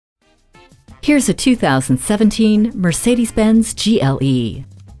Here's a 2017 Mercedes-Benz GLE.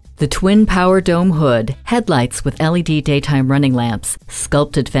 The twin power dome hood, headlights with LED daytime running lamps,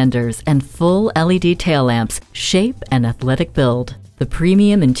 sculpted fenders, and full LED tail lamps shape an athletic build. The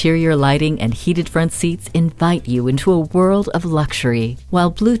premium interior lighting and heated front seats invite you into a world of luxury,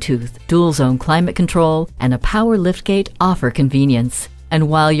 while Bluetooth, dual-zone climate control, and a power liftgate offer convenience. And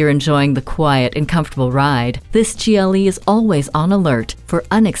while you're enjoying the quiet and comfortable ride, this GLE is always on alert for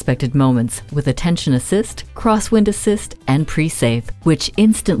unexpected moments with attention assist, crosswind assist, and pre-safe, which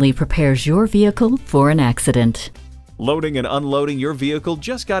instantly prepares your vehicle for an accident. Loading and unloading your vehicle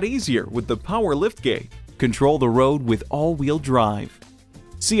just got easier with the power liftgate. Control the road with all-wheel drive.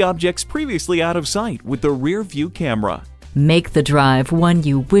 See objects previously out of sight with the rear view camera. Make the drive one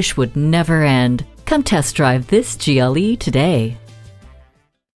you wish would never end. Come test drive this GLE today.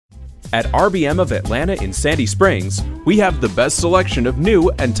 At RBM of Atlanta in Sandy Springs, we have the best selection of new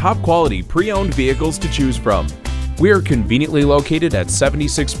and top-quality pre-owned vehicles to choose from. We are conveniently located at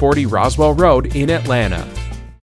 7640 Roswell Road in Atlanta.